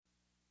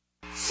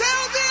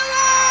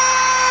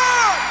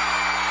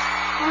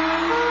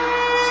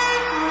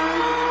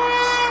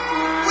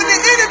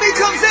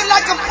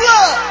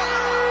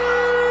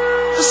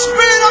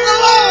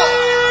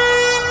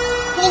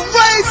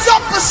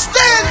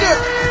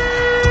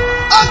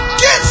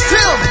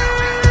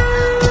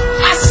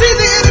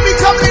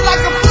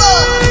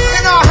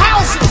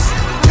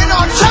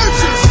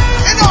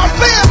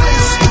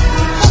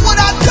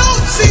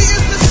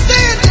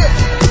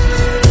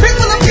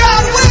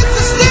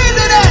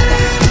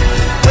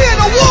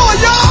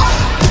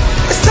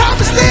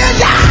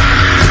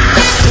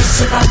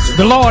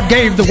The Lord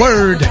gave the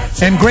word,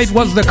 and great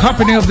was the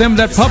company of them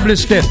that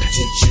published it.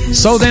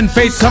 So then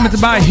faith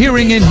cometh by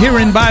hearing, and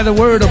hearing by the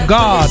word of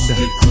God.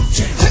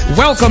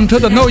 Welcome to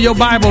the Know Your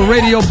Bible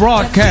radio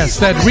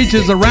broadcast that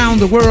reaches around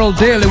the world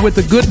daily with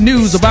the good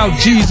news about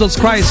Jesus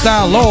Christ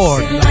our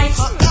Lord.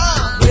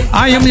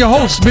 I am your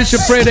host, Bishop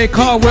Freddie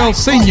Caldwell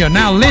Sr.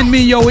 Now lend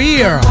me your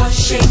ear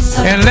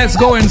and let's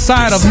go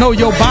inside of Know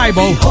Your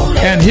Bible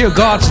and hear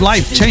God's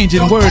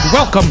life-changing word.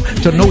 Welcome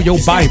to Know Your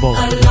Bible.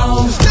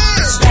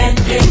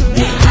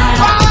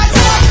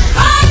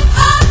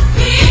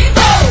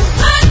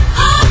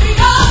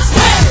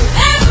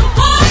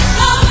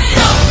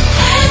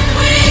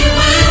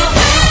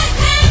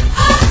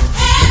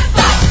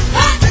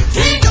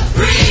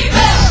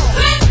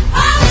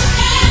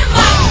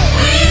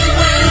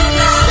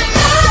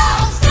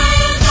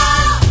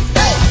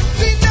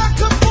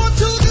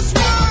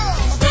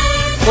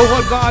 But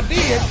what God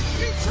did,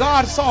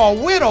 God saw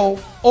a widow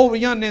over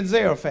yonder in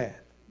Zarephath.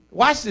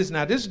 Watch this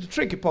now. This is the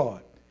tricky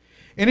part.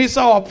 And he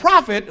saw a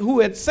prophet who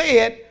had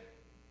said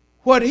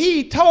what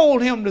he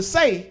told him to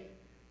say,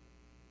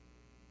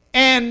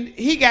 and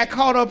he got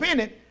caught up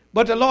in it.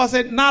 But the Lord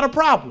said, not a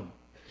problem.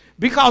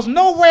 Because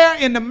nowhere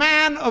in the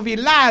mind of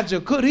Elijah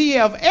could he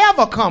have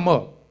ever come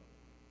up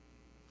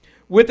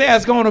with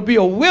there's going to be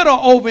a widow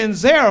over in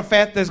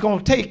Zarephath that's going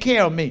to take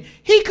care of me.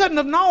 He couldn't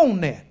have known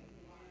that.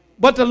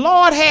 But the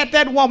Lord had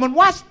that woman.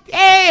 Watch.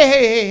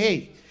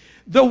 Hey.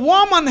 The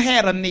woman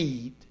had a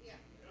need,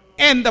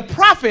 and the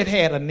prophet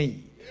had a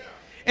need.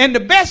 And the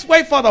best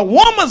way for the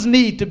woman's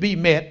need to be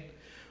met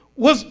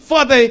was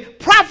for the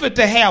prophet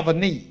to have a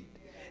need.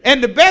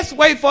 And the best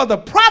way for the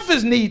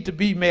prophet's need to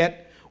be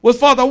met was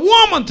for the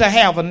woman to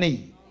have a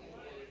need.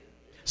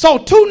 So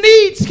two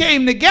needs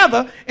came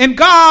together, and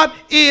God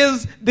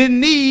is the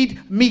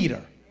need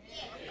meter.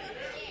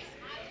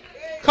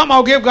 Come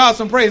on, give God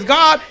some praise.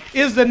 God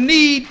is the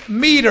need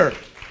meter.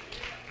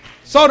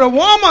 So the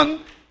woman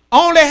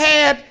only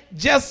had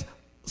just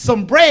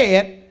some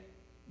bread,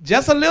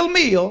 just a little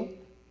meal,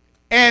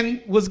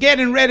 and was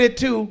getting ready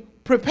to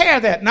prepare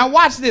that. Now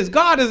watch this.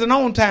 God is an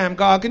on-time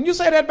God. Can you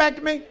say that back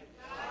to me?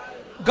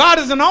 God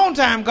is an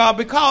on-time God,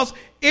 because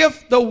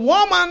if the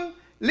woman,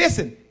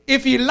 listen,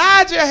 if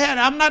Elijah had,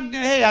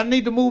 I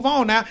need to move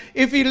on now.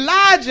 If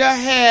Elijah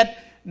had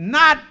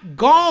not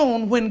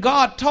gone when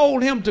God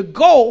told him to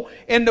go,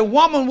 and the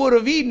woman would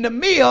have eaten the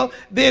meal,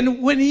 then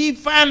when he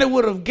finally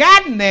would have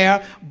gotten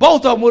there,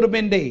 both of them would have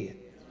been dead.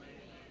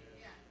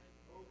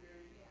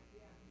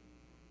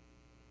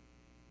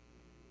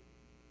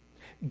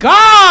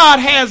 God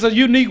has a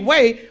unique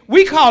way.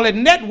 We call it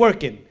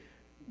networking.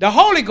 The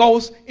Holy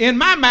Ghost, in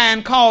my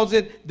mind, calls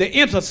it the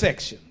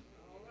intersection.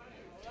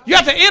 You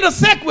have to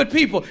intersect with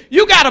people.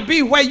 You got to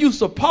be where you're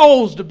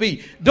supposed to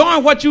be,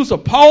 doing what you're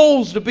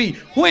supposed to be,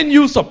 when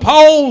you're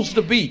supposed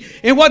to be.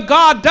 And what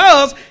God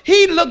does,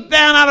 he looked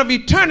down out of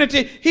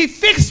eternity. He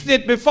fixed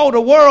it before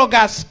the world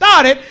got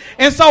started.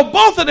 And so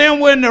both of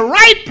them were in the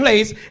right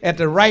place at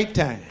the right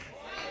time.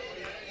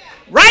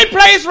 Right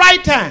place,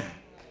 right time.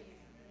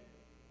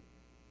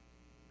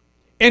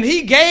 And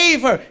he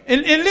gave her,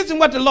 and listen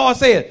what the Lord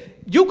said.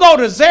 You go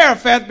to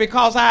Zarephath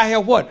because I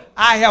have what?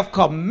 I have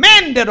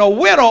commanded a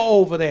widow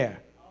over there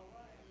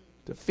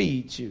to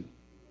feed you.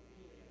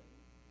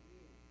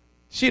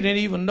 She didn't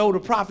even know the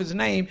prophet's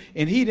name,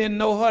 and he didn't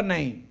know her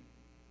name.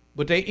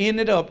 But they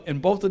ended up,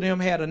 and both of them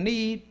had a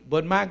need,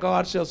 but my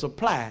God shall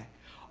supply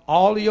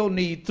all of your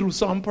need through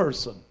some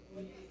person.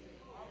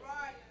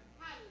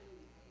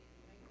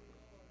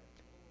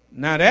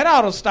 Now that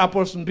ought to stop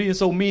us from being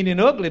so mean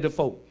and ugly to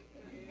folk.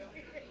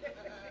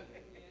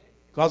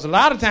 Because a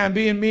lot of time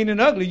being mean and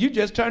ugly, you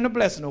just turn the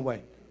blessing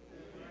away.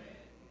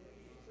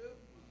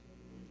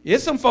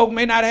 Yes, some folk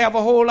may not have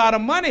a whole lot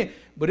of money,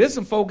 but there's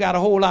some folk got a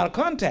whole lot of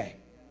contact.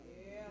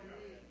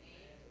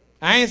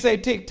 I ain't say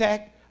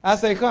tic-tac, I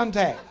say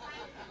contact.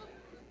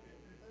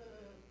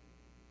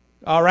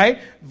 All right,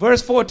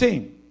 verse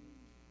 14.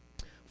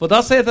 For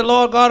thus saith the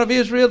Lord God of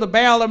Israel, the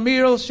barrel of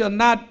meal shall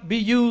not be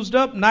used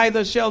up,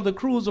 neither shall the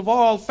cruse of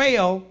oil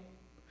fail,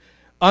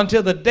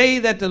 until the day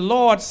that the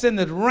Lord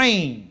sendeth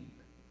rain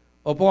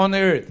upon the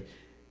earth.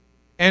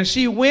 And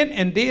she went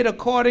and did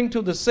according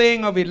to the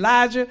saying of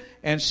Elijah,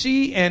 and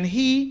she and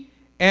he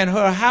and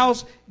her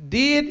house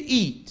did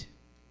eat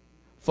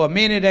for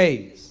many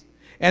days.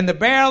 And the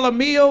barrel of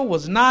meal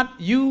was not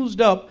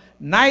used up,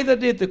 neither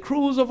did the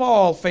cruse of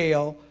oil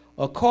fail,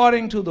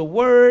 according to the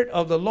word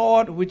of the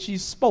Lord which he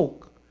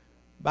spoke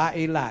by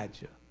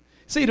Elijah.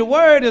 See, the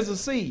word is a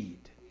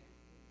seed.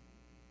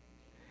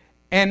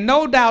 And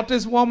no doubt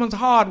this woman's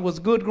heart was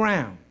good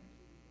ground.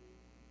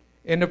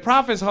 And the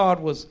prophet's heart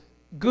was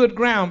good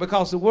ground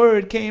because the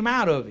word came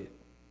out of it.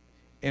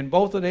 And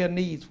both of their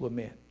needs were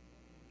met.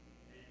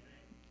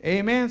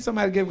 Amen.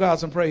 Somebody give God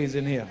some praise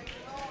in here.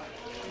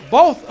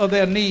 Both of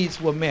their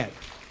needs were met.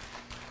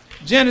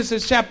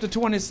 Genesis chapter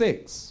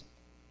 26.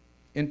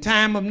 In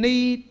time of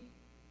need,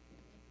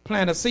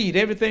 plant a seed.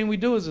 Everything we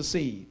do is a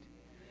seed.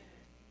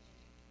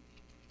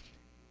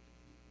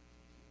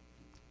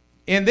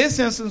 In this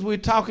instance, we're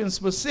talking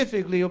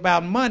specifically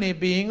about money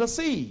being a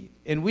seed.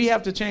 And we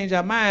have to change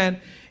our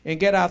mind and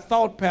get our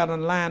thought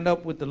pattern lined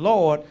up with the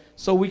Lord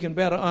so we can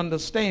better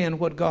understand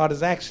what God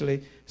is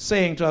actually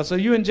saying to us. So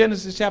you in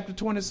Genesis chapter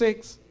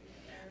 26?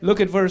 Look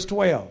at verse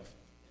 12.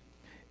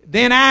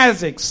 Then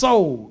Isaac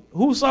sold.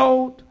 Who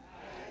sold?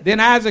 Then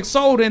Isaac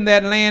sold in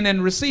that land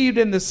and received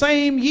in the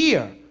same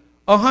year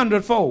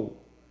 100-fold.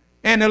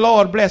 And the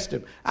Lord blessed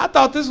him. I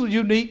thought this was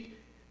unique.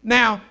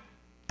 Now,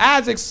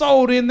 Isaac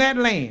sold in that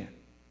land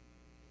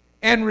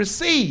and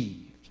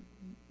received,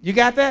 you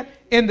got that?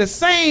 In the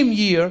same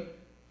year,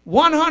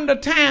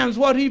 100 times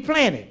what he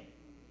planted.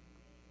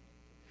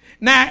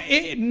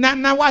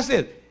 Now watch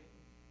this.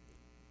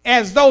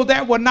 As though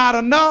that were not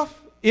enough,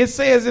 it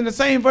says in the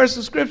same verse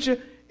of Scripture,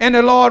 and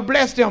the Lord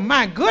blessed him.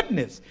 My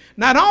goodness.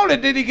 Not only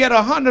did he get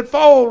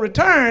 100-fold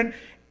return,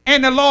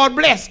 and the Lord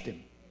blessed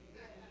him.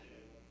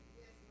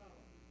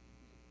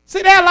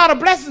 See, there are a lot of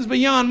blessings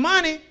beyond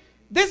money.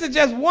 This is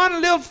just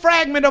one little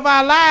fragment of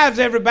our lives,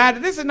 everybody.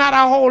 This is not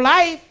our whole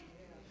life.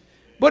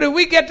 But if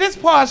we get this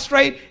part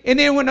straight, and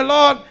then when the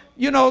Lord,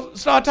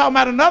 start talking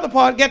about another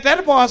part, get the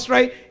other part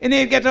straight, and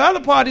then get the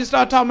other part, he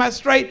start talking about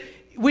straight,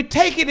 we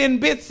take it in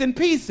bits and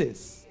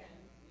pieces.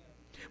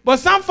 But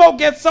some folk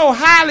get so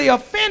highly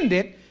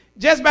offended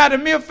just by the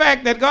mere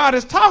fact that God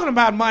is talking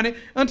about money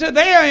until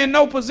they are in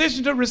no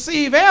position to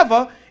receive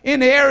ever in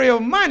the area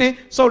of money,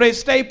 so they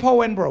stay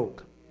poor and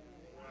broke.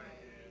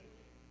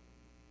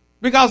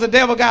 Because the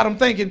devil got them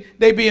thinking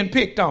they being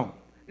picked on.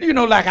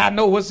 Like I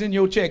know what's in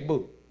your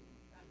checkbook.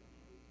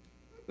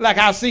 Like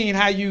I've seen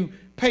how you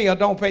pay or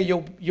don't pay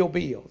your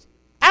bills.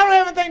 I don't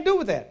have anything to do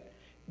with that.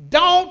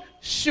 Don't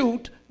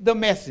shoot the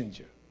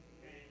messenger.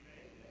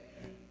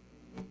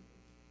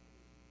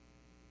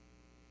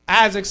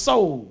 Isaac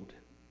sold.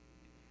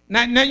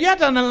 Now you have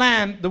to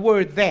underline the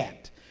word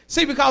that.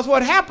 See, because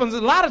what happens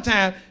a lot of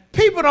times,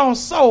 people don't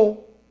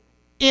sow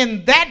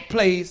in that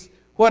place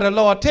where the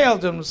Lord tells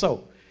them to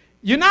sow.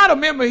 You're not a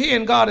member here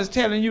and God is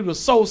telling you to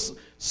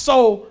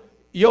sow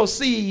your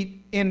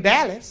seed in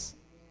Dallas.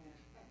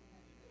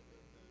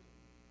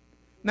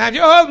 Now, if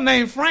your husband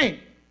named Frank,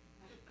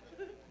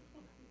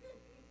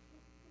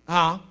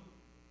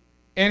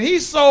 and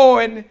he's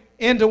sowing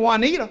into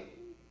Juanita,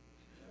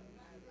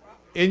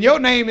 and your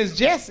name is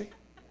Jesse,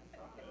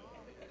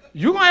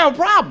 you're going to have a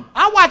problem.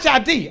 I watch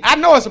ID. I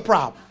know it's a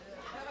problem.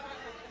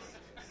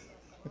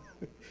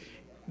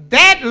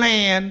 That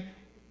land,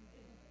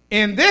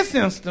 in this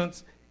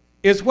instance,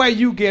 is where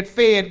you get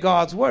fed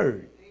God's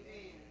word.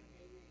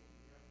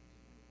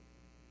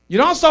 You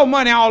don't sow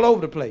money all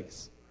over the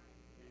place.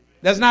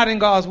 That's not in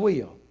God's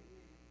will.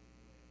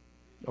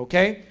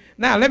 Okay?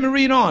 Now, let me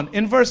read on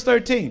in verse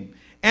 13.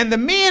 And the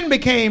man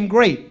became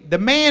great. The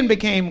man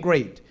became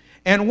great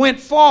and went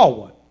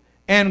forward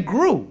and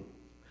grew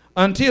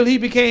until he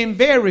became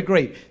very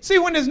great. See,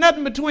 when there's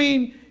nothing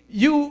between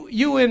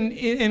you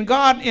and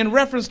God in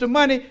reference to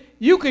money,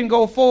 you can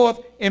go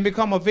forth and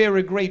become a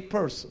very great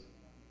person.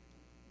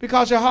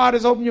 Because your heart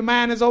is open, your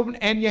mind is open,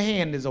 and your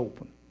hand is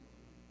open.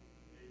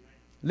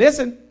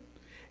 Listen.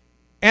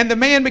 And the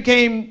man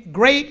became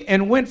great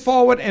and went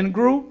forward and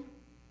grew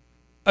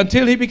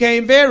until he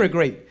became very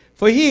great.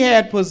 For he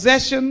had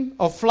possession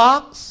of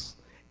flocks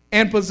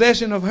and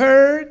possession of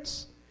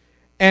herds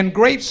and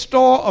great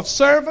store of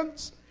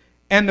servants,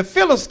 and the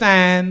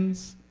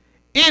Philistines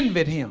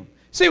envied him.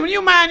 See, when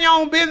you mind your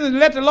own business and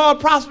let the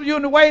Lord prosper you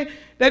in the way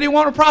that he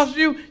want to prosper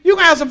you, you're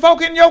going to have some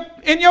folk in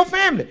your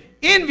family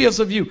envious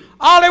of you.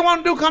 All they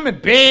want to do come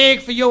and beg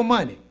for your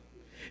money.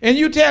 And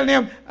you tell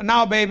them,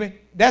 no, baby,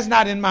 that's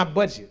not in my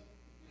budget.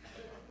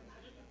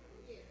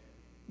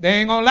 They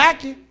ain't going to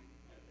like you.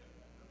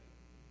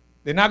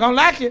 They're not going to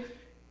like you.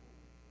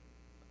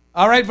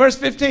 All right, verse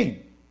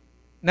 15.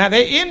 Now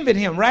they envied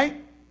him, right?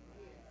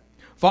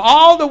 For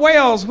all the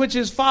wells which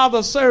his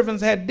father's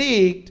servants had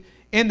digged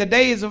in the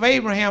days of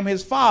Abraham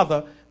his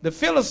father, the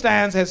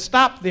Philistines had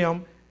stopped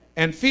them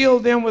and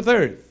filled them with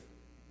earth.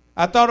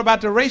 I thought about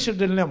the racial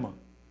dilemma.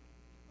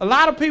 A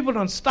lot of people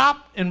done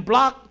stopped and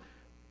blocked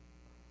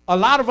a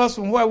lot of us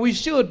from where we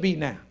should be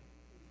now.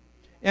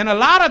 And a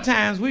lot of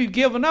times we've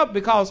given up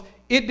because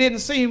it didn't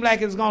seem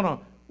like it's going to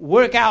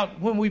work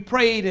out when we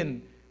prayed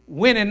and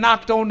went and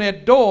knocked on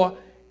that door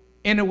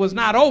and it was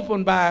not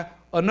opened by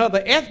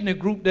another ethnic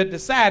group that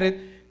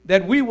decided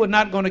that we were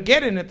not going to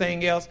get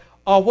anything else,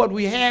 or what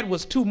we had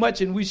was too much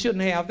and we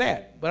shouldn't have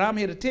that. But I'm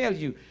here to tell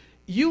you,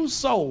 you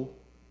sow,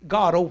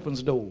 God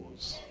opens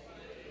doors.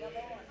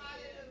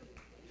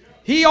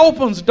 He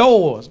opens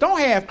doors. Don't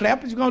have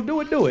clap. If you're going to do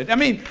it, do it. I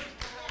mean,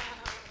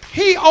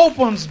 he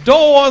opens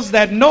doors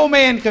that no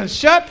man can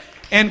shut,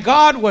 and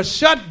God will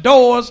shut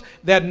doors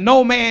that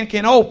no man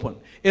can open.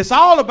 It's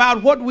all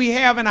about what we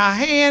have in our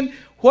hand,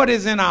 what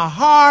is in our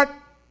heart,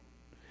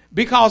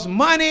 because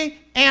money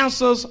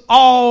answers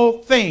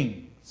all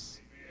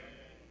things.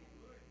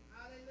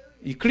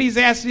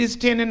 Ecclesiastes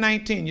 10 and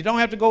 19. You don't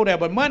have to go there,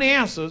 but money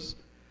answers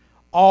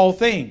all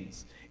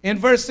things. In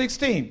verse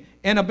 16,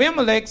 and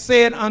Abimelech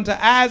said unto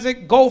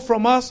Isaac, go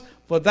from us,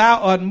 for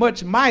thou art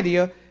much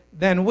mightier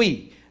than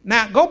we.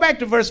 Now, go back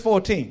to verse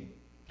 14.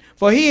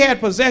 For he had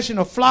possession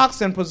of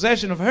flocks and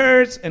possession of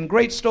herds and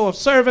great store of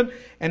servants,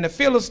 and the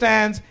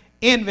Philistines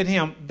envied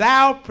him.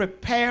 Thou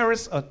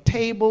preparest a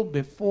table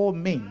before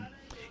me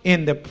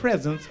in the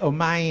presence of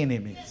my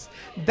enemies.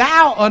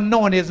 Thou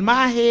anointest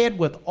my head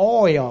with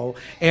oil,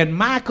 and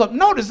my cup.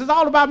 Notice it's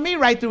all about me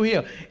right through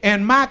here.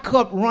 And my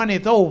cup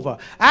runneth over.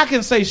 I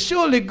can say,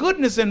 surely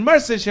goodness and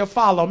mercy shall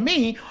follow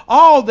me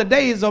all the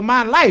days of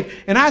my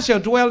life, and I shall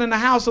dwell in the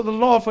house of the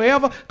Lord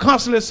forever,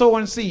 constantly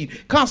sowing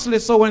seed, constantly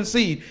sowing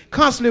seed,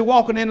 constantly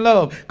walking in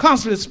love,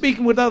 constantly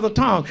speaking with other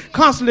tongues,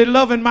 constantly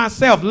loving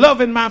myself,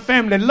 loving my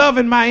family,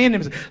 loving my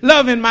enemies,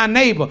 loving my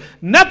neighbor.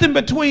 Nothing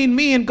between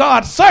me and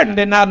God,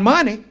 certainly not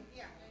money.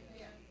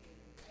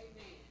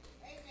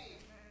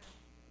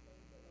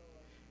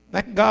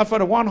 Thank God for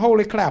the one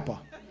holy clapper.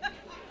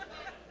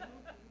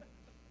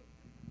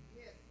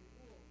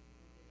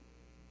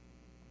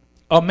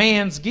 A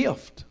man's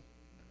gift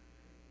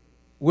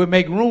will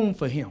make room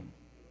for him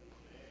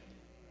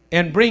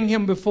and bring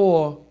him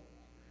before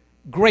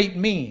great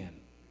men.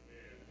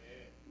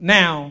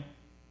 Now,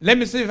 let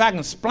me see if I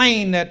can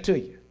explain that to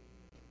you.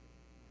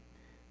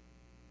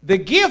 The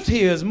gift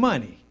here is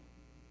money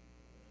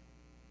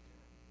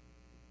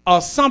or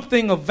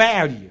something of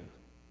value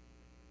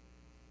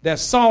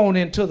that's sown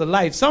into the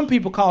life. Some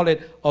people call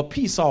it a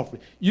peace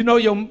offering. You know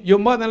your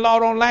mother-in-law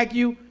don't like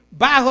you?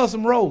 Buy her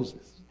some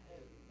roses.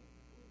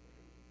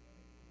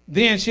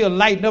 Then she'll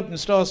lighten up and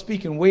start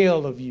speaking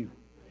well of you.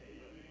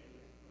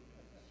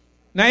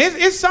 Now,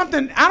 it's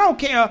something, I don't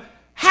care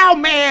how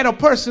mad a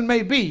person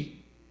may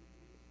be,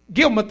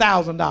 give them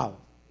 $1,000.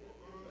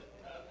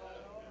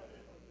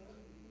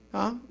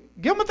 Huh?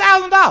 Give them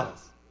 $1,000.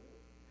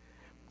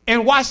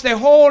 And watch their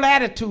whole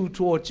attitude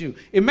towards you.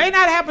 It may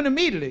not happen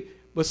immediately,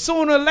 but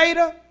sooner or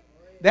later,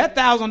 that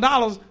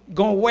 $1,000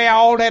 going to wear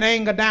all that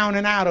anger down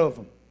and out of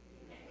them.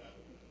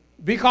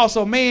 Because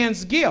of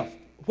man's gift.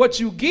 What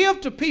you give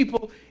to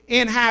people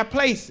in high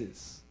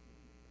places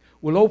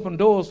will open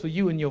doors for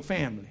you and your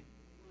family.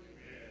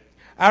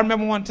 I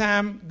remember one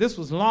time, this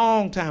was a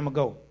long time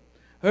ago,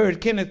 I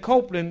heard Kenneth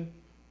Copeland,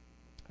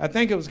 I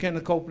think it was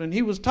Kenneth Copeland,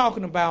 he was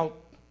talking about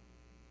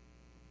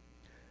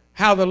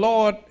how the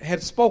Lord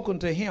had spoken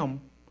to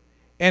him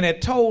and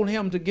had told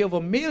him to give a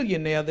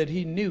millionaire that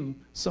he knew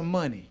some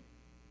money.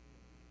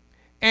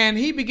 And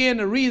he began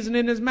to reason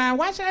in his mind,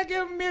 why should I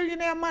give a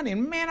millionaire money?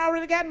 The man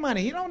already got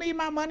money. He don't need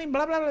my money,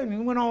 blah, blah, blah. And he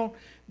went on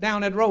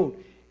down that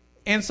road.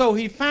 And so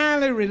he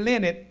finally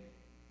relented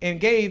and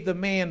gave the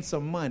man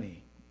some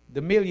money,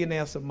 the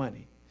millionaire some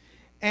money.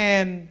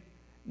 And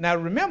now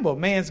remember,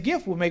 man's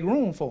gift will make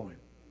room for him.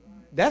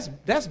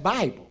 That's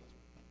Bible.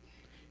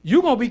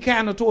 You're going to be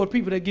kind toward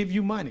people that give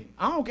you money.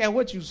 I don't care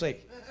what you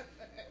say.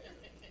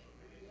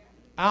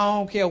 I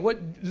don't care what,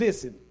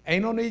 listen,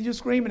 ain't no need you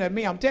screaming at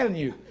me, I'm telling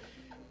you.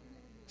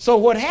 So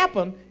what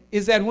happened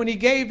is that when he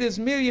gave this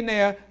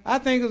millionaire, I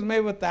think it was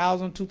maybe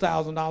 $1,000,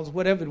 $2,000,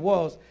 whatever it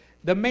was,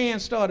 the man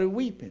started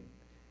weeping.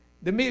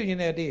 The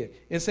millionaire did.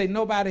 And said,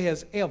 nobody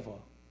has ever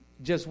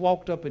just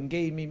walked up and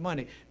gave me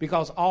money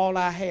because all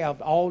I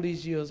have, all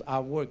these years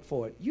I've worked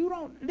for it. You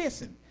don't,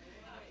 listen,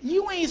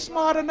 you ain't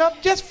smart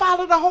enough. Just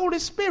follow the Holy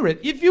Spirit.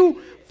 If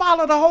you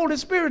follow the Holy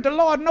Spirit, the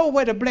Lord knows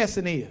where the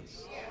blessing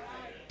is.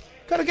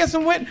 Could I get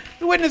some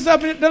witness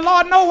up? The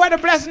Lord knows where the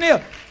blessing is.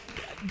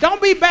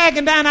 Don't be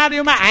backing down out of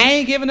your mind. I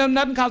ain't giving them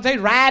nothing because they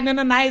riding in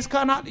a nice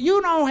car.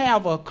 You don't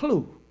have a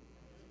clue.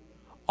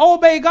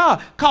 Obey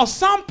God. Because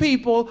some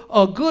people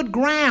are good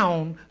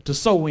ground to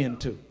sow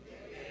into.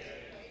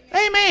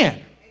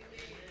 Amen.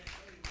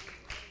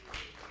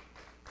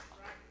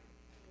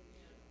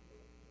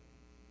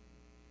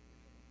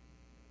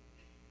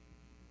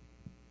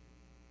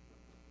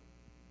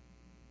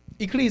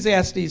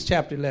 Ecclesiastes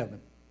chapter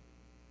 11.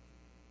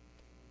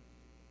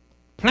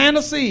 Plant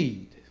a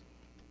seed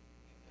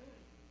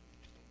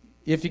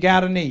if you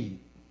got a need.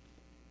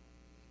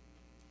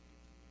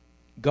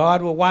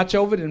 God will watch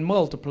over it and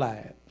multiply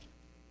it.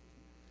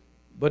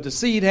 But the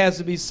seed has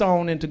to be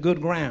sown into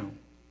good ground.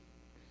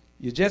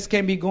 You just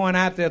can't be going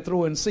out there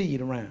throwing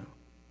seed around.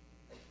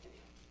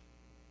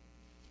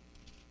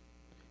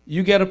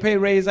 You get a pay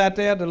raise out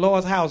there, the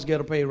Lord's house get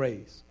a pay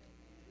raise.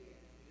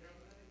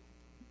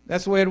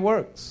 That's the way it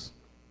works.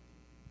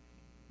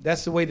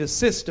 That's the way the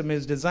system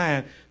is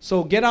designed.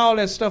 So get all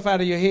that stuff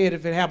out of your head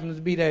if it happens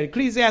to be there.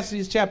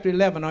 Ecclesiastes chapter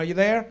 11, are you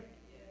there?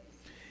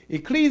 Yes.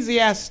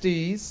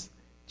 Ecclesiastes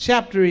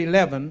chapter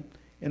 11,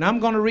 and I'm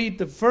going to read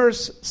the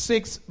first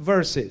 6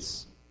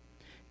 verses.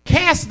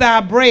 Cast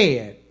thy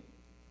bread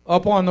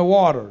upon the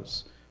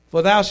waters,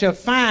 for thou shalt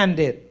find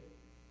it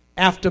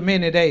after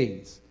many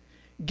days.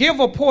 Give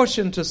a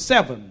portion to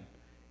 7,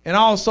 and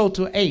also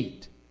to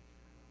 8,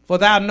 for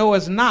thou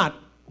knowest not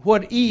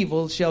what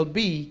evil shall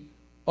be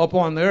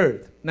upon the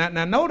earth.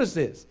 Now notice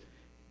this.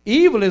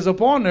 Evil is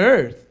upon the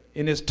earth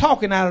and is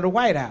talking out of the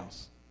White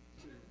House.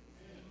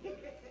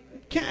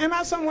 Am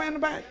I somewhere in the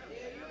back?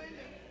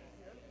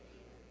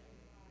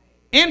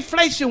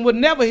 Inflation would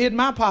never hit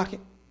my pocket.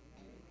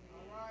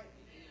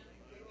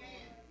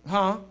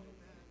 Huh?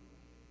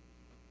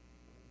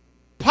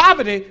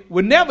 Poverty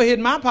would never hit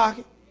my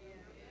pocket.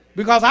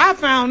 Because I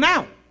found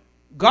out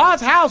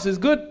God's house is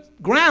good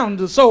ground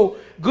to sow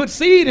good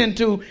seed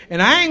into,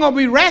 and I ain't going to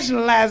be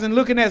rationalizing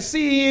looking at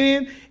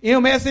CNN,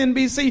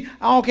 MSNBC.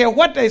 I don't care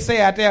what they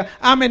say out there.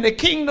 I'm in the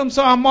kingdom,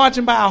 so I'm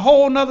marching by a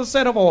whole nother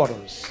set of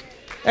orders.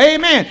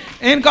 Amen.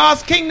 In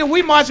God's kingdom,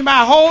 we marching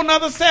by a whole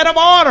nother set of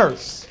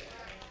orders.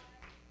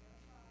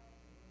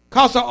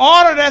 Because the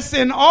order that's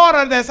in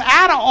order, that's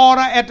out of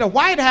order at the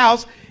White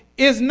House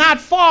is not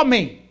for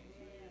me.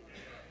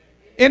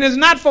 And it's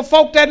not for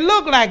folk that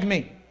look like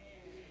me.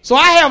 So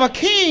I have a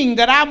king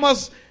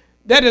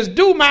that is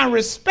due my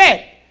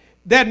respect,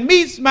 that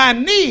meets my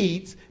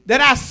needs,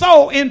 that I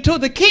sow into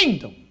the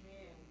kingdom.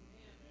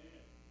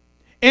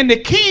 And the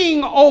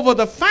king over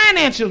the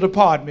financial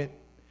department,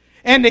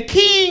 and the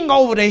king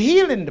over the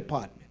healing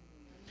department,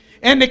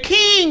 and the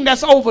king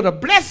that's over the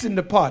blessing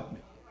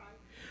department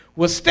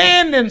will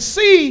stand and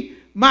see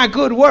my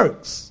good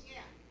works.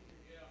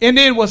 And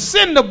it will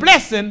send a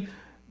blessing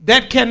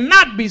that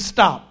cannot be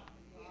stopped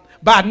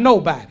by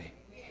nobody.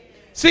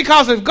 See,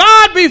 because if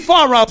God be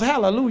for us,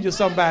 hallelujah,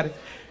 somebody,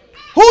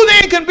 who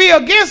then can be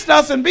against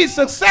us and be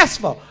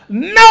successful?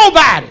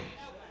 Nobody.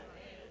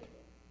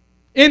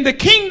 In the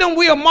kingdom,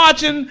 we are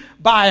marching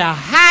by a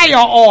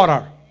higher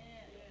order.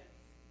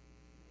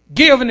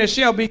 Give and it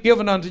shall be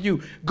given unto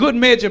you. Good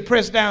measure,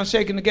 pressed down,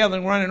 shaken together,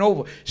 and running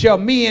over, shall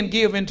men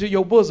give into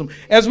your bosom.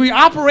 As we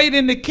operate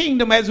in the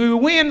kingdom, as we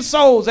win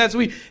souls, as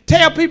we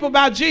tell people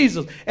about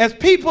Jesus, as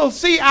people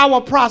see our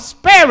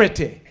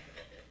prosperity.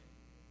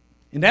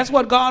 And that's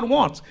what God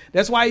wants.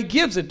 That's why he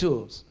gives it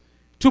to us.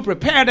 To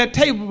prepare that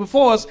table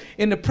before us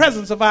in the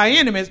presence of our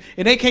enemies,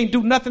 and they can't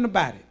do nothing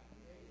about it.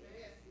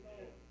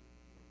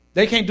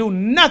 They can't do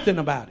nothing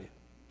about it.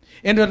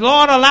 And the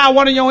Lord allow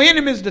one of your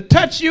enemies to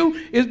touch you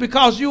is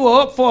because you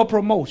are up for a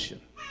promotion.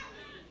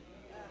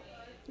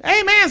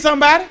 Amen,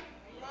 somebody.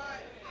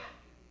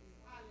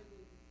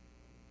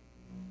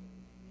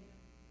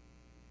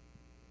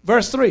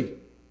 Verse 3.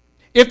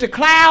 If the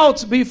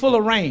clouds be full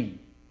of rain,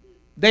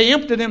 they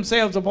empty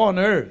themselves upon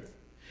the earth.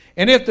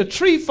 And if the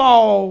tree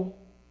fall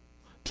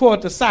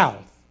toward the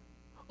south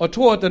or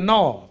toward the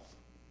north,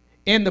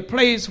 in the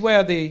place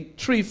where the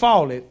tree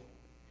falleth,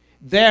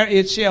 there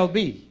it shall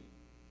be.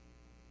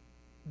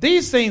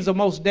 These things are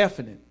most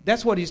definite.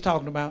 That's what he's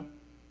talking about.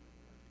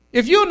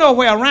 If you know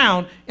where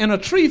around and a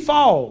tree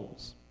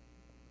falls,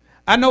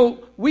 I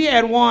know we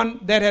had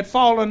one that had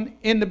fallen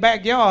in the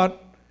backyard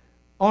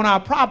on our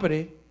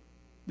property.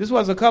 This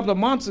was a couple of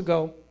months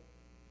ago.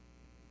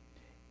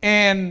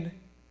 And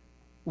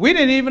we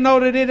didn't even know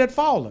that it had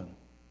fallen.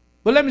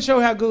 But let me show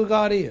you how good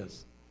God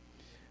is.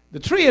 The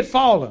tree had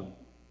fallen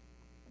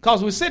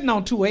because we're sitting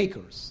on 2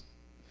 acres.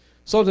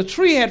 So the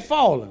tree had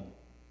fallen.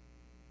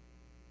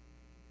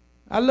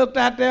 I looked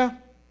out there,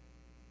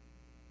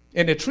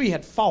 and the tree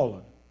had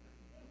fallen.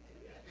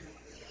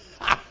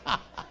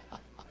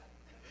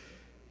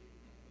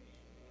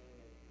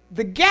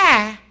 The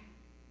guy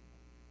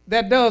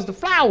that does the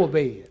flower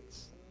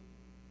beds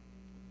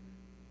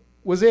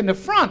was in the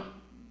front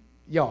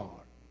yard.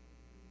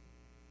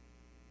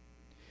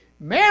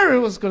 Mary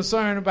was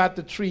concerned about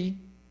the tree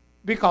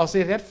because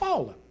it had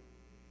fallen.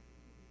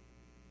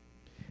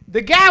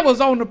 The guy was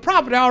on the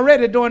property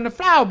already doing the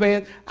flower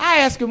bed. I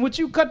asked him, would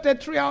you cut that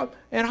tree out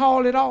and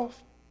haul it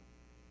off?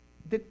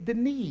 The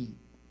need.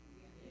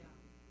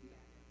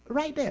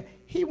 Right there.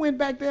 He went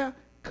back there,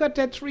 cut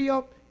that tree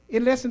up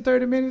in less than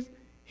 30 minutes.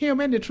 Him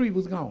and the tree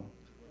was gone.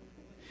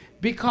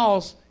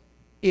 Because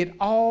it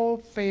all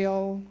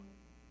fell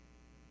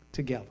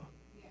together.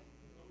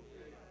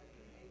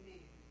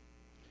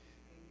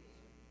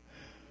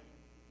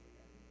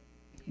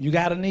 You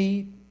got a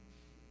need?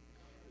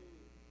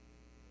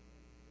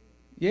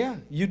 Yeah,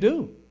 you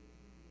do.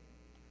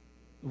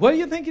 What do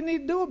you think you need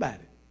to do about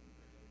it?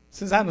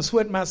 Since I done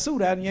sweat my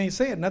suit out and you ain't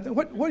said nothing,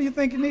 what do you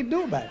think you need to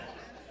do about it?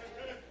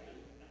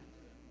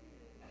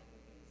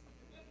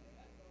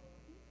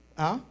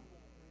 Huh?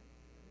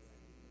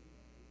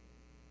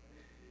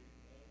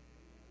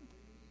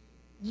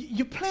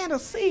 You plant a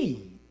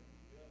seed.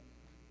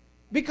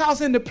 Because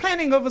in the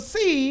planting of a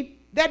seed,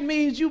 that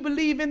means you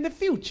believe in the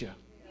future.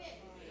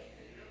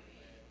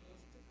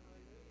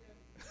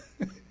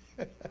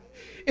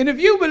 And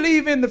if you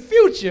believe in the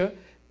future,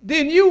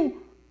 then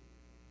you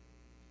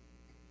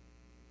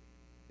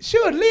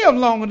should live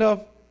long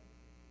enough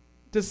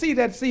to see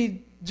that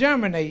seed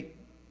germinate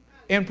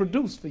and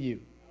produce for you.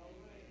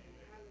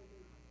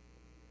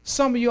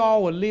 Some of you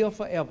all will live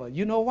forever.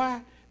 You know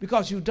why?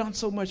 Because you've done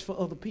so much for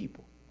other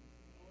people.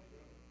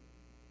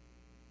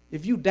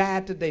 If you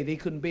died today, they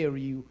couldn't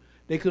bury you.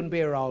 They couldn't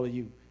bury all of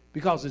you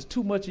because there's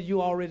too much of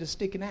you already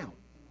sticking out.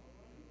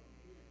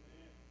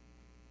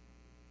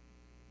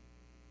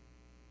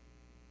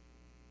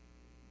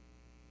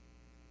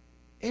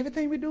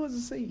 Everything we do is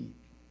a seed.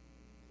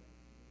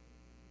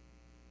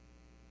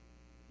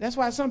 That's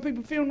why some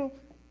people's funeral,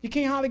 you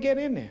can't hardly get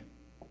in there.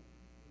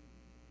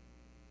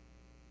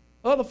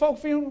 Other folk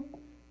funeral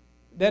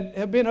that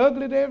have been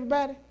ugly to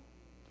everybody,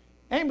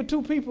 ain't but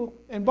 2 people,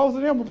 and both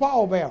of them are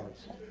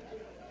pallbearers.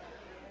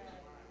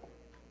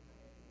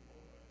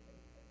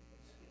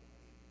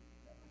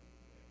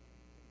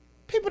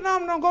 People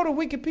don't go to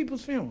wicked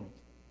people's funerals.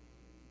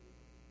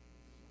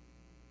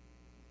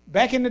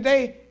 Back in the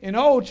day, in the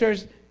old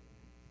church,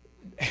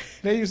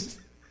 they used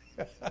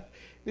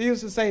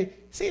to say,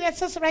 see that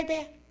sister right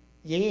there?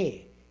 Yeah.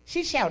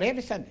 She shout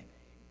every Sunday.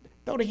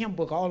 Throw the hymn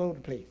book all over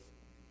the place.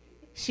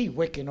 She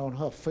working on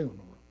her funeral.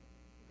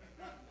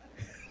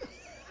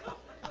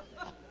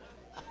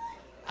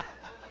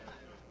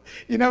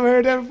 You never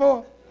heard that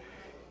before?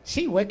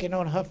 She working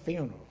on her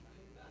funeral.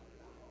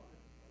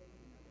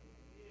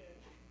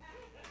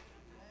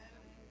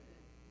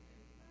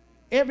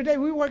 Every day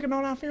we're working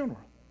on our funeral.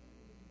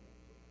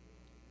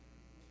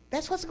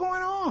 That's what's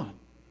going on.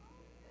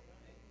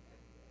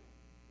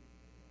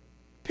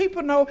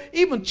 People know,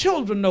 even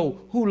children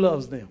know who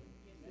loves them.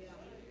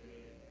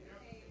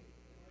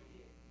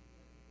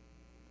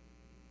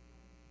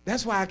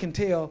 That's why I can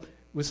tell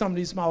with some of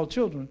these small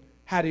children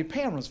how their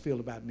parents feel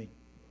about me.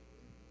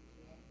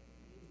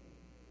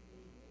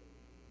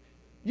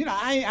 You know,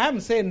 I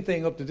haven't said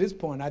anything up to this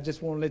point. I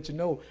just want to let you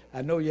know,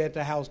 I know you're at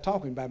the house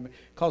talking about me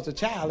because the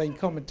child ain't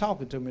coming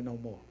talking to me no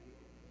more.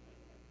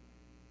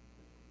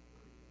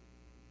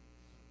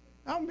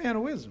 I'm a man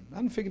of wisdom. I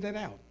done figured that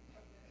out.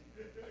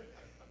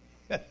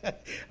 I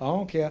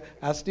don't care.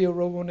 I still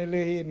rub on their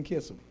little head and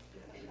kiss them.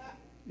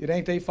 It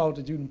ain't their fault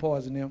that you done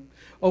poison them.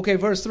 Okay,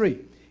 verse 3.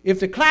 If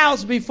the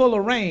clouds be full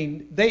of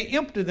rain, they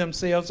empty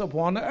themselves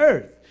upon the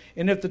earth.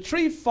 And if the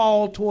tree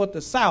fall toward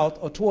the south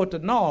or toward the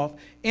north,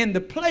 in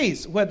the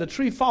place where the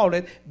tree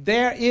falleth,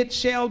 there it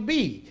shall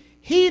be.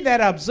 He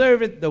that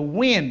observeth the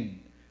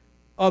wind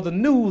or the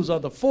news or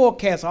the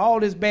forecast, or all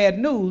this bad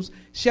news,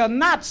 shall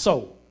not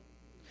sow.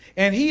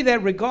 And he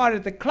that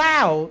regardeth the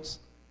clouds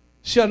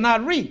shall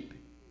not reap.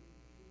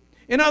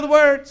 In other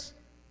words,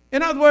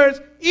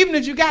 even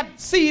if you got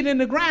seed in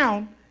the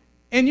ground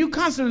and you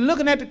constantly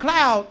looking at the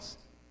clouds,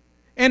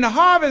 and the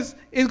harvest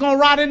is going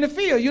to rot in the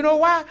field. You know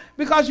why?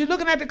 Because you're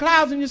looking at the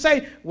clouds and you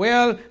say,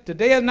 well,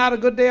 today is not a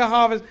good day of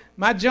harvest.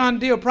 My John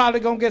Deere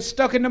probably going to get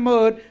stuck in the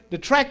mud, the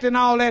tractor and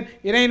all that.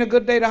 It ain't a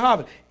good day to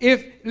harvest.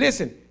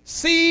 Listen,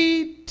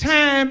 seed,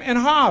 time, and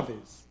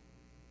harvest.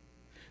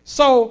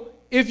 So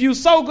if you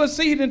sow good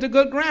seed into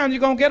good ground, you're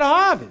going to get a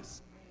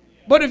harvest.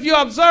 But if you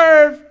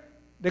observe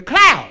the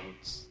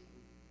clouds,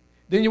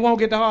 then you won't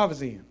get the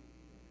harvest in.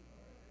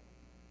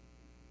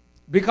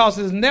 Because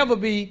there's never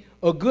be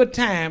a good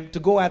time to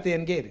go out there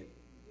and get it.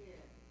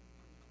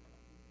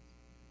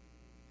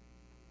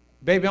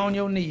 Baby, on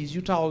your knees,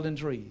 you taller than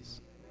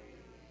trees.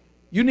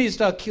 You need to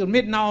start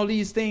committing all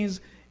these things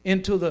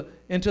into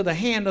the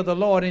hand of the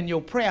Lord in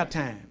your prayer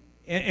time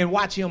and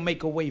watch him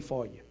make a way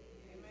for you.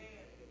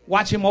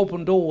 Watch him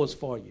open doors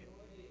for you.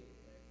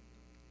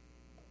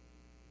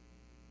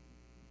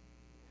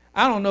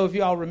 I don't know if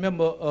y'all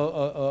remember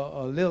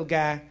a little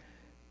guy.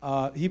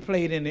 He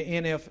played in the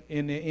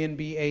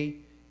NBA.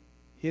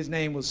 His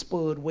name was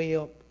Spud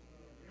Webb.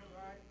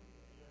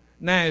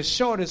 Now, as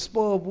short as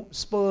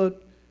Spud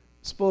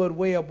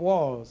Webb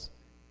was,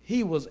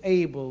 he was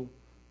able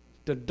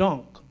to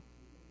dunk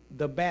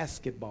the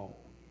basketball.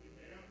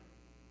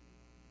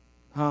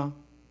 Huh?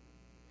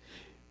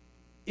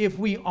 If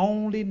we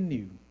only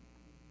knew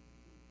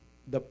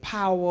the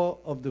power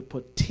of the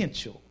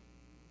potential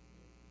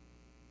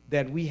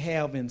that we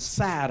have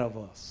inside of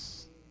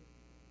us,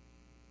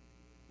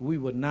 we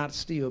would not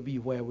still be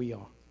where we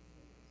are.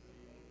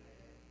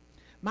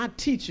 My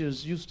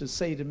teachers used to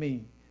say to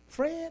me,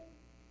 Fred,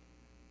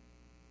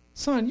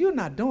 son, you're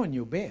not doing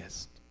your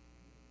best.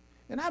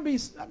 And I'd be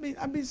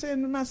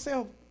saying to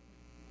myself,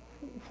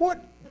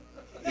 what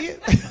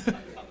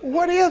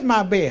is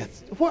my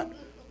best?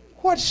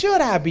 What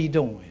should I be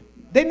doing?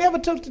 They never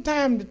took the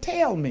time to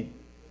tell me.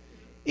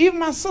 Even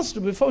my sister,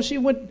 before she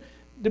went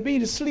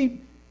to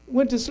sleep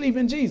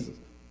in Jesus,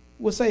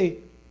 would say,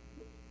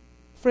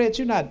 Fred,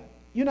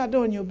 you're not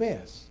doing your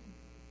best.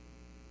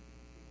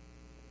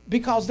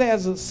 Because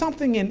there's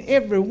something in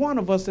every one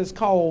of us that's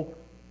called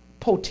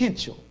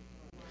potential.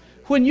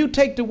 When you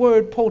take the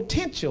word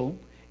potential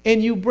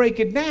and you break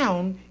it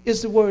down,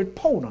 it's the word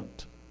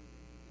potent.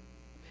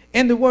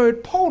 And the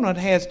word potent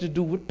has to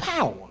do with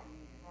power.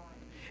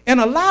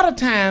 And a lot of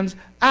times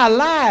our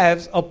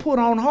lives are put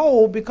on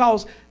hold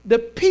because the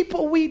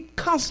people we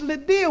constantly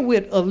deal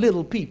with are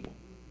little people.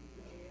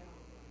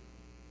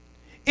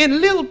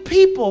 And little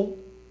people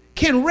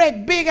can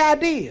wreck big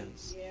ideas.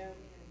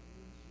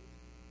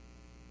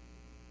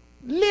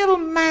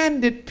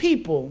 Little-minded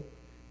people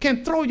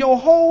can throw your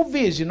whole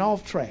vision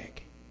off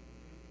track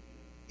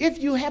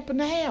if you happen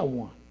to have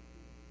one.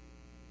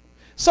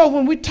 So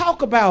when we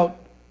talk about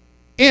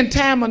in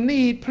time of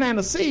need, plant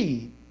a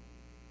seed,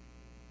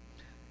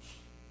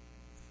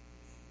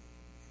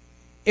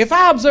 if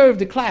I observe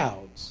the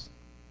clouds,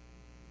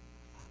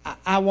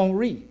 I won't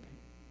reap.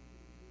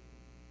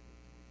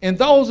 And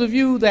those of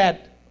you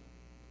that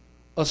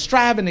are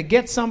striving to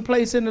get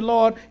someplace in the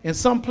Lord and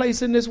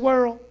someplace in this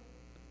world,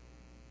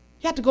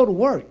 you have to go to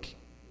work.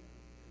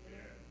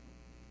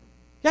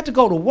 You have to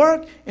go to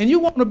work, and you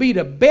want to be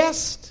the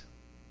best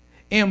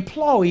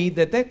employee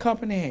that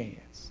company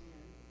has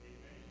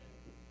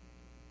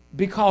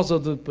because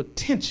of the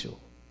potential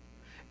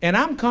And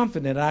I'm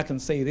confident I can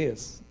say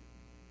this.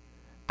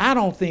 I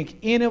don't think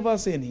any of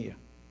us in here,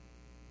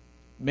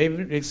 maybe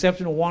with the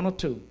exception of one or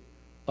two,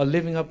 are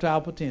living up to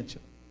our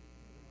potential.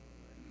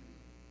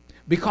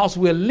 Because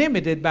we're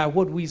limited by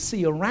what we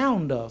see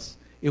around us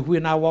if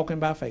we're not walking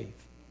by faith.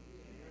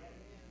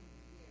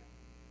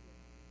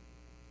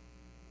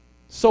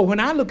 So when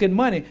I look at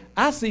money,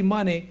 I see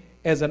money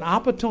as an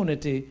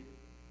opportunity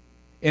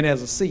and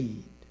as a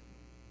seed.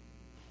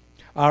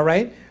 All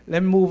right,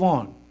 let me move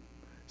on.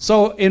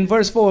 So in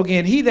verse 4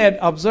 again, he that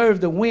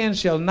observed the wind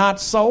shall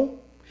not sow,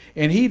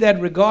 and he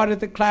that regardeth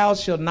the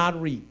clouds shall not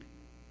reap.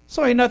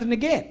 So ain't nothing to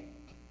get.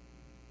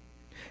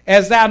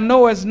 As thou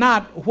knowest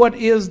not what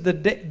is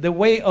the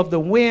way of the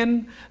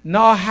wind,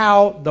 nor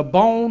how the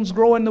bones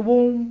grow in the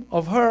womb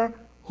of her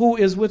who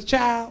is with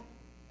child,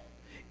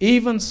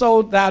 even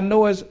so thou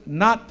knowest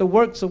not the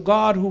works of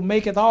God who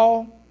maketh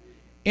all.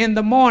 In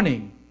the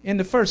morning, in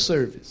the first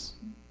service,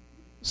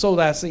 sow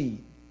thy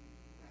seed.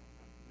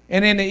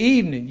 And in the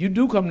evening, you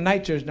do come to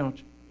night church, don't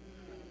you?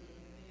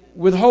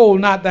 Withhold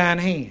not thine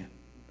hand.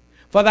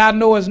 For thou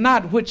knowest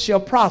not which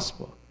shall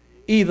prosper,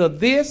 either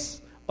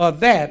this or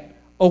that,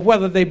 or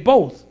whether they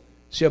both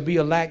shall be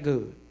alike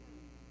good.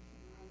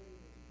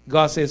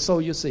 God says, sow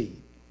your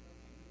seed.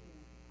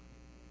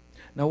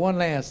 Now, one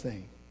last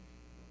thing.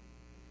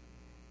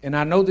 And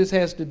I know this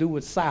has to do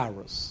with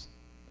Cyrus,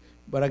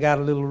 but I got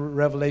a little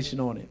revelation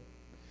on it.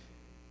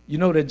 You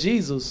know that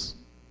Jesus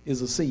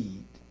is a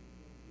seed,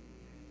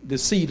 the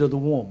seed of the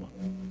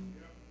woman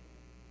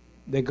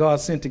that God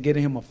sent to get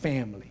him a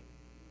family.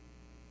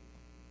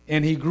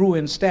 And he grew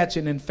in stature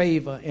and in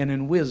favor and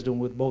in wisdom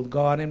with both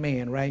God and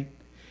man, right?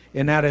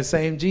 And now that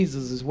same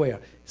Jesus is where?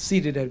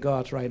 Seated at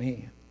God's right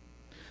hand.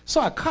 So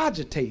I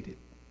cogitated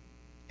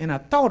and I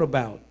thought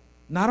about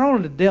not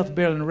only the death,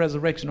 burial, and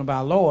resurrection of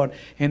our Lord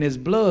and his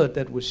blood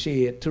that was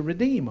shed to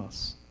redeem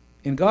us.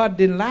 And God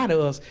didn't lie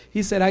to us.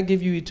 He said, I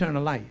give you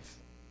eternal life.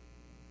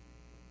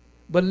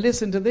 But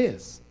listen to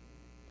this.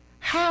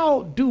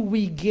 How do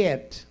we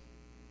get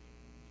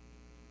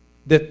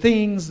the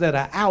things that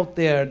are out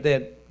there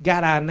that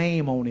got our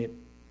name on it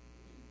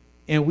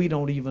and we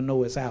don't even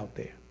know it's out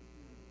there?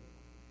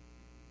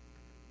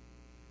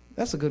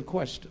 That's a good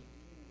question.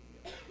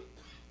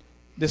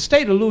 The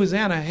state of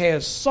Louisiana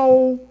has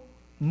so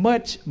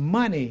much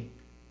money,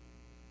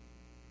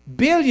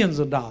 billions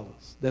of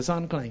dollars, that's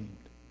unclaimed.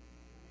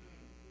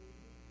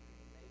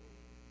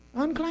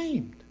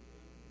 Unclaimed.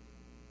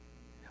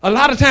 A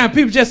lot of times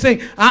people just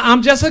say,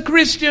 I'm just a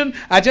Christian.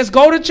 I just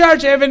go to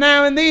church every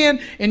now and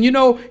then. And you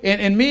know,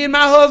 and me and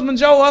my husband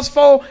Joe, us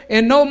four,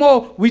 and no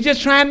more. We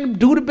just trying to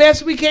do the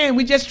best we can.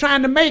 We just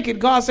trying to make it.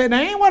 God said,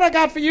 that ain't what I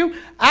got for you.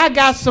 I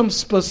got some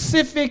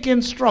specific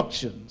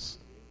instructions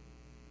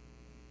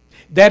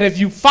that if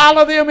you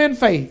follow them in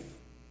faith,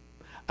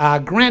 I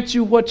grant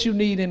you what you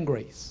need in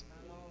grace.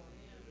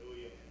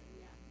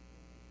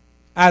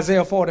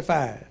 Isaiah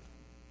 45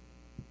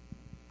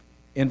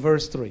 in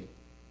verse 3.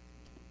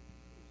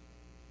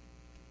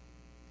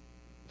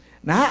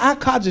 Now, I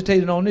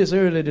cogitated on this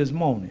early this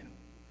morning.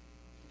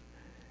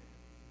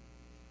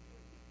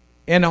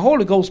 And the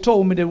Holy Ghost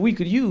told me that we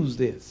could use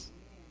this.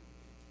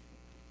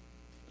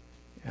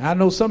 And I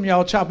know some of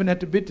y'all chopping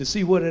at the bit to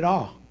see what it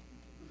are.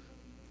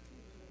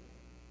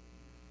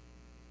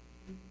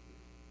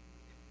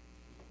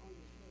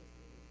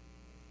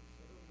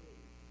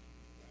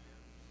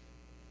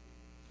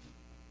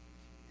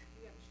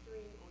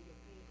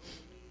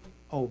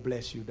 Oh,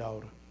 bless you,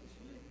 daughter.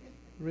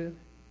 Really?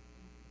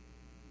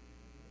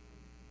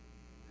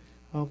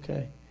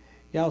 Okay.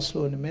 Y'all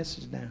slowing the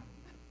message down.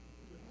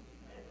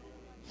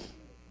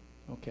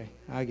 Okay,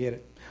 I get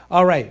it.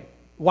 All right,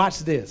 watch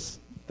this.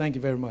 Thank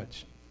you very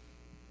much.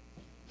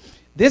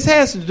 This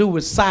has to do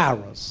with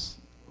Cyrus,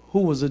 who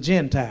was a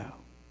Gentile.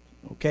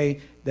 Okay,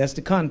 that's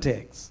the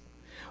context.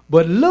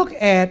 But look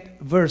at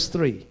verse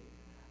 3.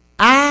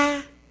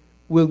 I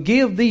will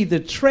give thee the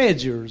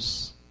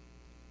treasures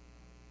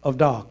of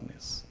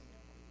darkness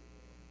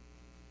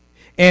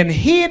and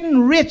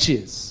hidden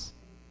riches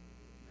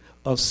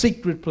of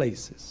secret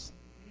places,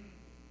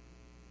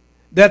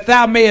 that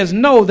thou mayest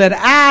know that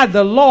I,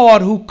 the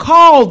Lord, who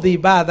called thee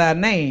by thy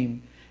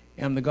name,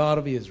 am the God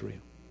of Israel.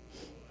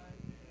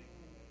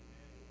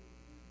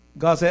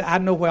 God said, I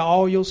know where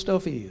all your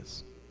stuff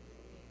is.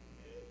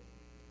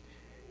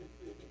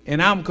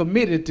 And I'm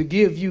committed to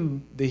give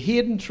you the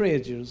hidden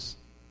treasures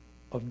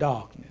of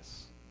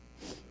darkness.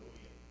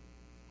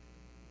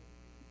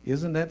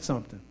 Isn't that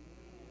something?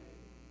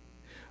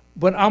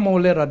 But I'm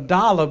going to let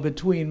 $1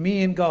 between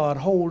me and God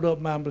hold up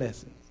my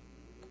blessings.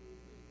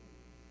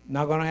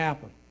 Not going to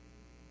happen.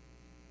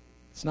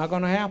 It's not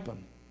going to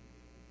happen.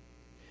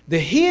 The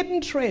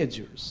hidden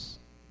treasures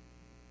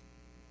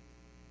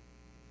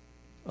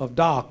of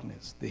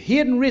darkness, the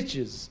hidden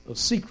riches of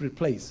secret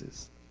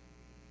places,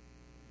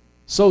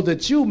 so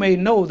that you may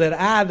know that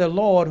I, the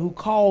Lord, who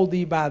called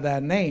thee by thy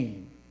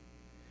name,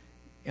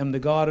 am the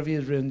God of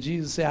Israel. And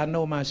Jesus said, I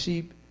know my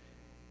sheep,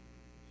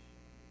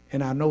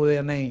 and I know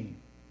their name.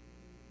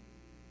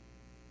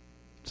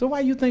 So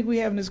why you think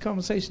we're having this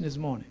conversation this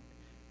morning?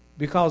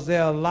 because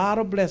there are a lot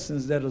of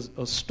blessings that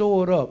are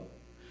stored up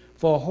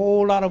for a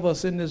whole lot of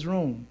us in this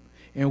room,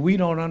 and we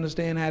don't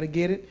understand how to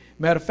get it.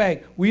 Matter of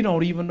fact, we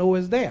don't even know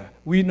it's there.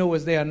 We know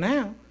it's there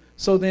now.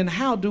 So then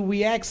how do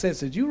we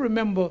access it? You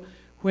remember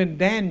when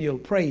Daniel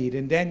prayed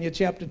in Daniel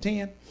chapter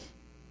 10?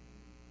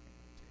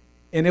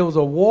 And there was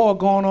a war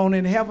going on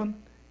in heaven.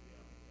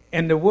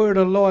 And the word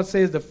of the Lord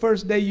says the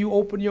first day you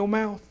open your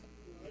mouth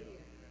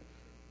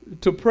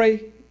to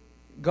pray,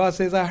 God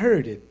says, I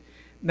heard it.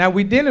 Now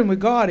we're dealing with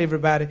God,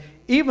 everybody.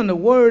 Even the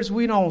words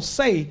we don't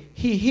say,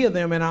 he hears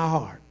them in our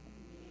heart.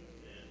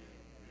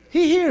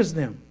 He hears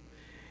them.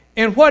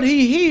 And what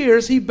he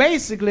hears, he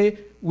basically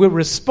will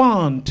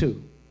respond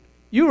to.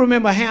 You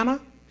remember Hannah?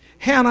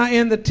 Hannah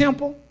in the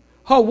temple,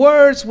 her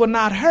words were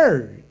not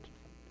heard.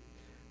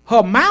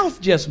 Her mouth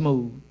just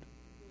moved.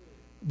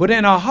 But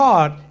in her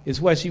heart is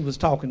where she was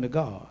talking to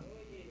God.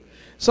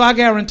 So I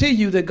guarantee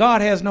you that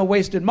God has no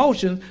wasted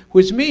motions,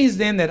 which means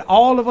then that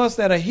all of us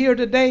that are here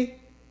today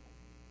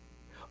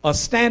are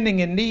standing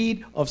in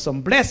need of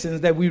some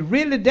blessings that we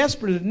really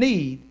desperately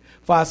need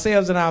for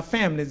ourselves and our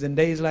families in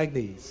days like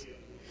these.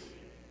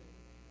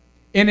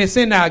 And it's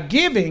in our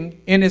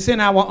giving and it's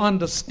in our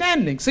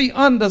understanding. See,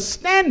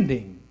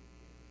 understanding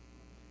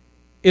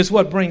is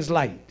what brings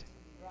light.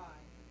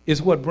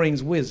 Is what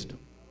brings wisdom.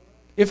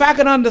 If I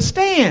can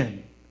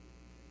understand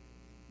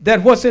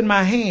that what's in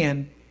my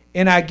hand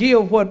and I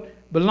give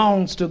what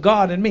belongs to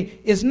God and me,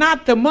 it's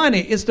not the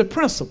money, it's the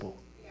principle.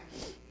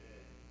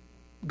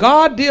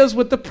 God deals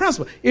with the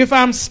principle. If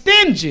I'm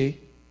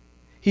stingy,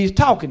 he's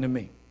talking to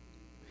me.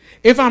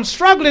 If I'm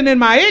struggling in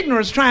my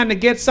ignorance trying to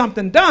get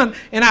something done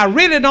and I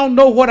really don't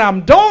know what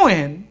I'm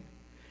doing,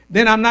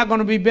 then I'm not going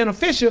to be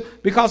beneficial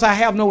because I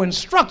have no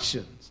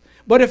instructions.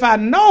 But if I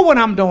know what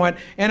I'm doing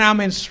and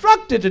I'm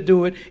instructed to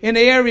do it in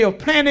the area of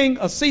planting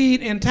a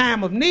seed in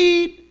time of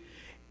need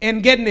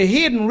and getting the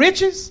hidden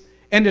riches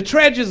and the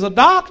treasures of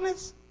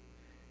darkness,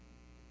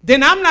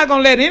 then I'm not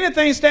going to let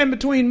anything stand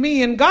between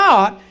me and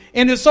God.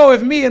 And so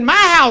if me and my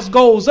house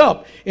goes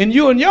up and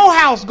you and your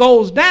house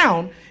goes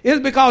down, it's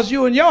because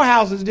you and your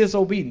house is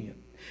disobedient.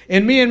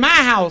 And me and my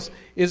house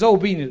is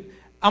obedient.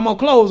 I'm going to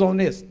close on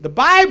this. The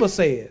Bible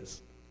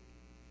says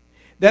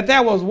that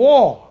there was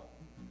war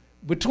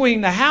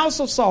between the house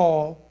of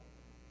Saul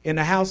and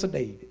the house of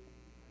David.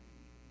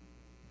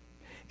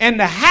 And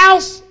the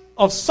house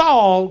of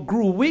Saul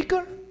grew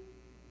weaker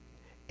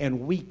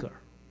and weaker.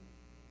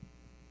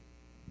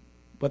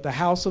 But the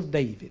house of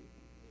David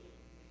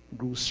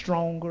grew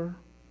stronger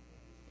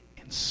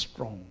and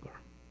stronger.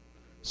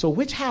 So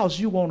which house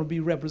you want to be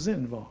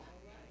representative of?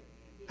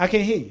 I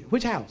can't hear you.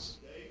 Which house?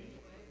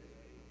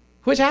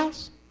 Which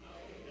house?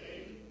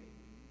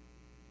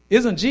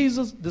 Isn't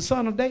Jesus the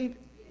son of David?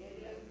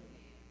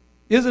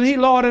 Isn't he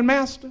Lord and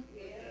Master?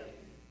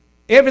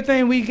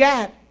 Everything we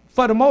got,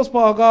 for the most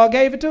part, God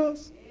gave it to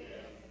us.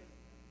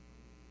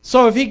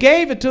 So if he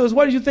gave it to us,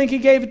 what do you think he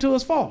gave it to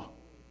us for?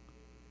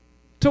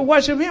 To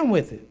worship him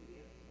with it.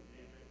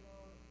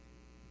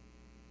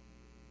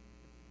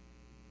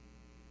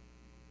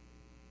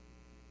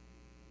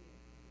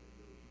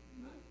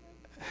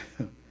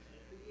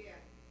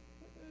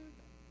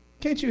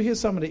 Can't you hear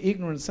some of the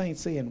ignorant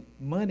saints saying,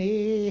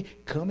 money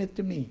cometh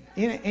to me?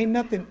 Ain't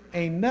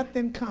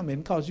nothing coming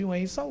because you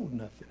ain't sold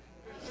nothing.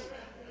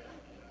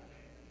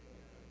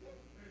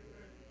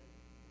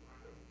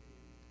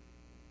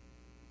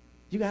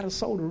 You got to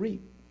sow to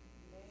reap.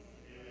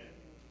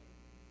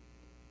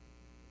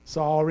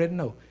 So I already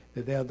know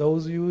that there are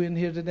those of you in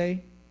here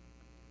today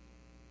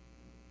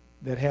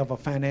that have a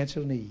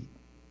financial need.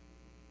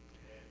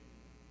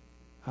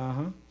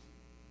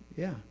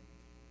 Yeah.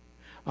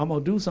 I'm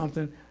going to do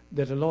something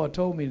that the Lord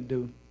told me to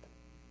do,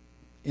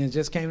 and it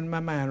just came in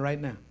my mind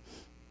right now.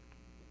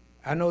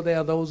 I know there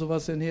are those of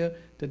us in here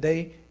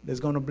today that's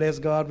going to bless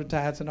God with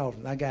tithes and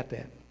offerings. I got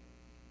that.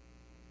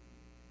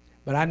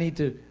 But I need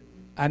to,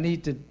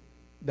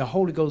 the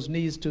Holy Ghost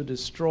needs to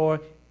destroy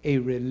a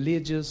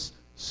religious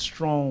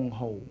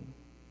stronghold.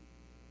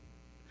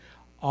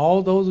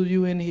 All those of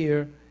you in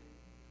here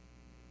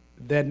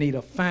that need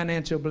a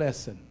financial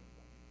blessing,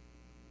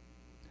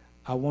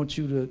 I want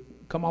you to,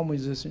 come on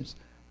musicians,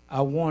 I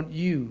want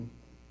you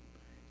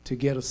to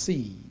get a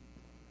seed.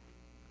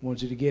 I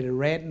want you to get it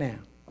right now.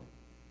 I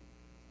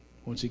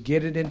want you to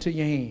get it into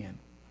your hand.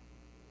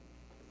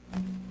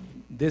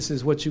 This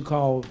is what you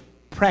call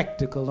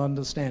practical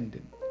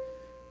understanding.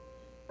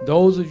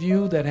 Those of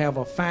you that have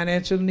a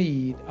financial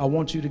need, I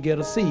want you to get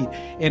a seed.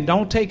 And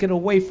don't take it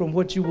away from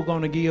what you were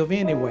going to give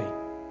anyway.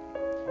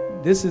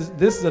 This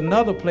is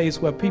another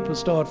place where people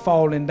start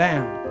falling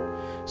down.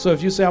 So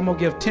if you say, I'm going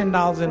to give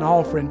 $10 in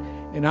offering,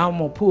 and I'm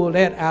going to pull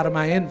that out of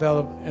my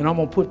envelope, and I'm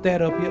going to put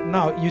that up here.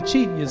 No, you're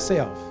cheating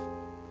yourself.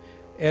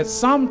 At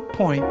some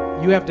point,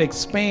 you have to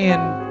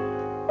expand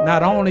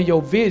not only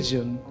your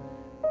vision,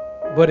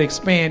 but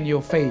expand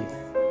your faith.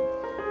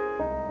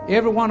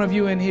 Every one of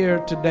you in here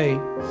today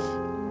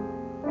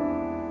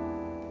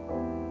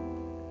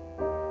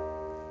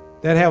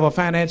that have a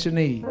financial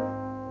need,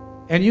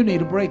 and you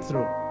need a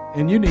breakthrough,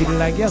 and you need it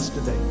like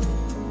yesterday,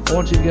 I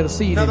want you to get a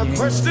seed in your hand. Now the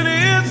question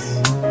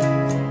is,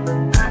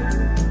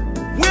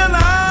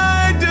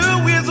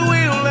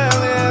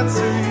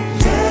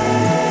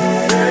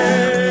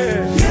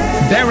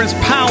 There is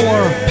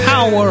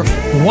power,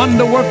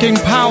 wonder-working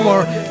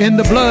power in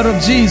the blood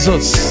of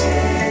Jesus.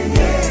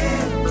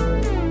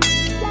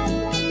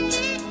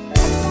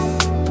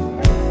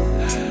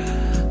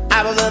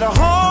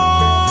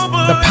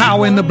 The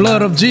power in the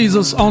blood of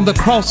Jesus on the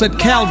cross at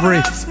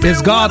Calvary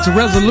is God's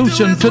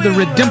resolution to the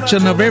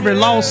redemption of every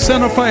lost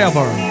sinner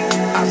forever.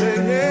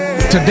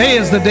 Today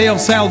is the day of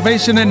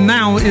salvation, and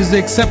now is the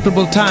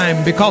acceptable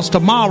time, because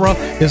tomorrow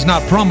is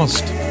not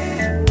promised.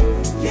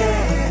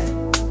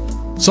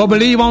 So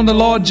believe on the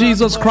Lord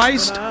Jesus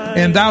Christ,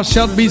 and thou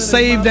shalt be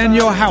saved and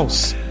your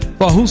house.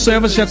 For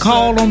whosoever shall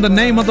call on the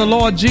name of the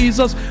Lord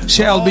Jesus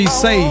shall be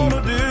saved.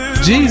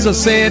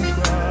 Jesus said,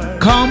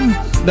 come.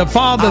 The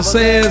Father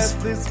says,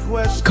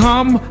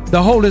 come.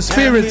 The Holy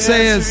Spirit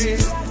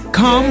says,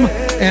 come.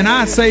 And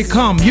I say,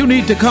 come. You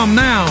need to come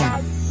now.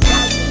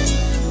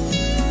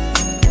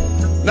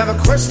 Now the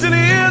question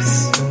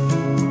is,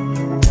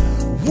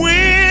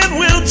 when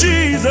will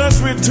Jesus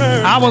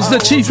return? I was the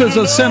chiefest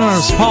of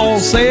sinners, Paul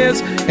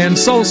says, and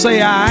so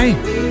say I.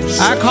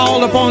 I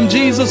called upon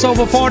Jesus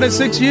over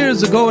 46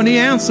 years ago, and he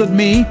answered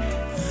me,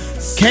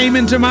 came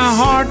into my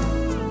heart,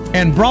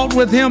 and brought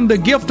with him the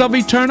gift of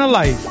eternal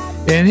life.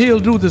 And he'll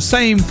do the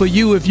same for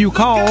you if you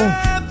call.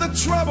 Got the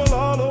trouble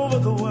all over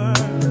the world.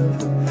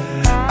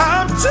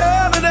 I'm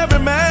telling every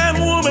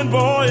man, woman,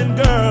 boy, and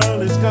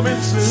girl is coming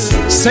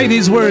soon. Say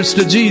these words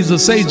to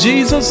Jesus. Say,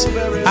 Jesus,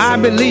 I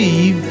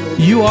believe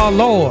you are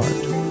Lord.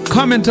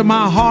 Come into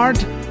my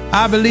heart.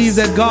 I believe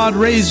that God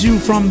raised you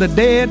from the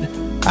dead.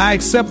 I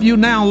accept you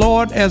now,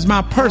 Lord, as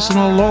my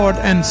personal Lord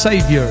and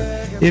Savior.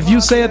 If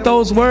you said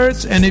those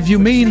words, and if you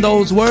mean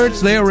those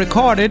words, they are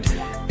recorded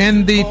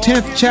in the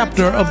 10th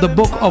chapter of the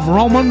book of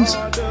Romans,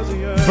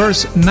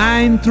 verse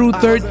 9 through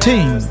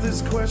 13.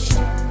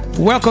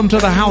 Welcome to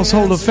the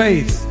household of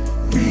faith.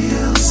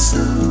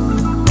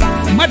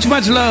 Much,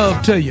 much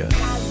love to you.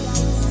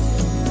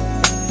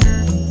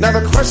 Now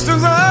the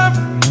questions are,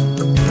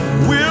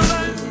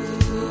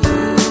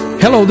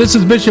 hello, this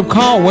is Bishop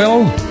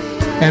Caldwell,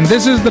 and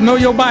this is the Know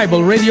Your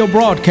Bible radio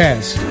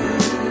broadcast.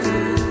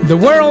 The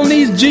world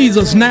needs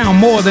Jesus now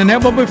more than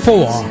ever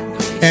before,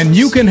 and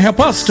you can help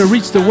us to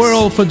reach the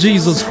world for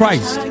Jesus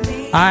Christ.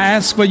 I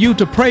ask for you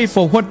to pray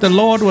for what the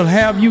Lord will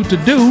have you to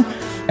do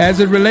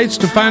as it relates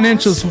to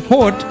financial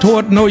support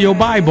toward Know Your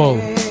Bible.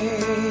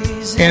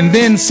 And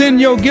then send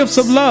your gifts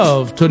of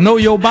love to Know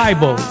Your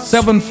Bible,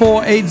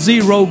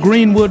 7480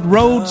 Greenwood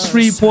Road,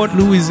 Shreveport,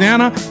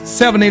 Louisiana,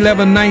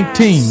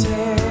 71119.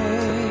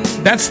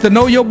 That's the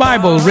Know Your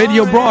Bible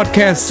radio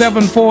broadcast,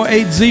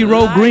 7480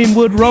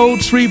 Greenwood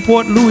Road,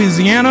 Shreveport,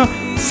 Louisiana,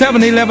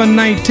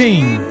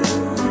 71119.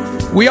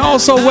 We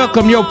also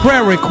welcome your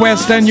prayer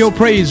requests and your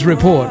praise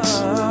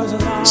reports.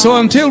 So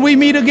until we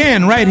meet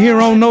again right here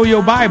on Know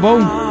Your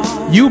Bible,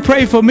 you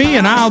pray for me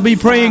and I'll be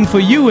praying for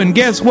you, and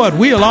guess what?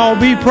 We'll all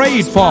be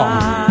prayed for.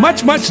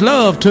 Much, much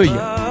love to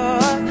you.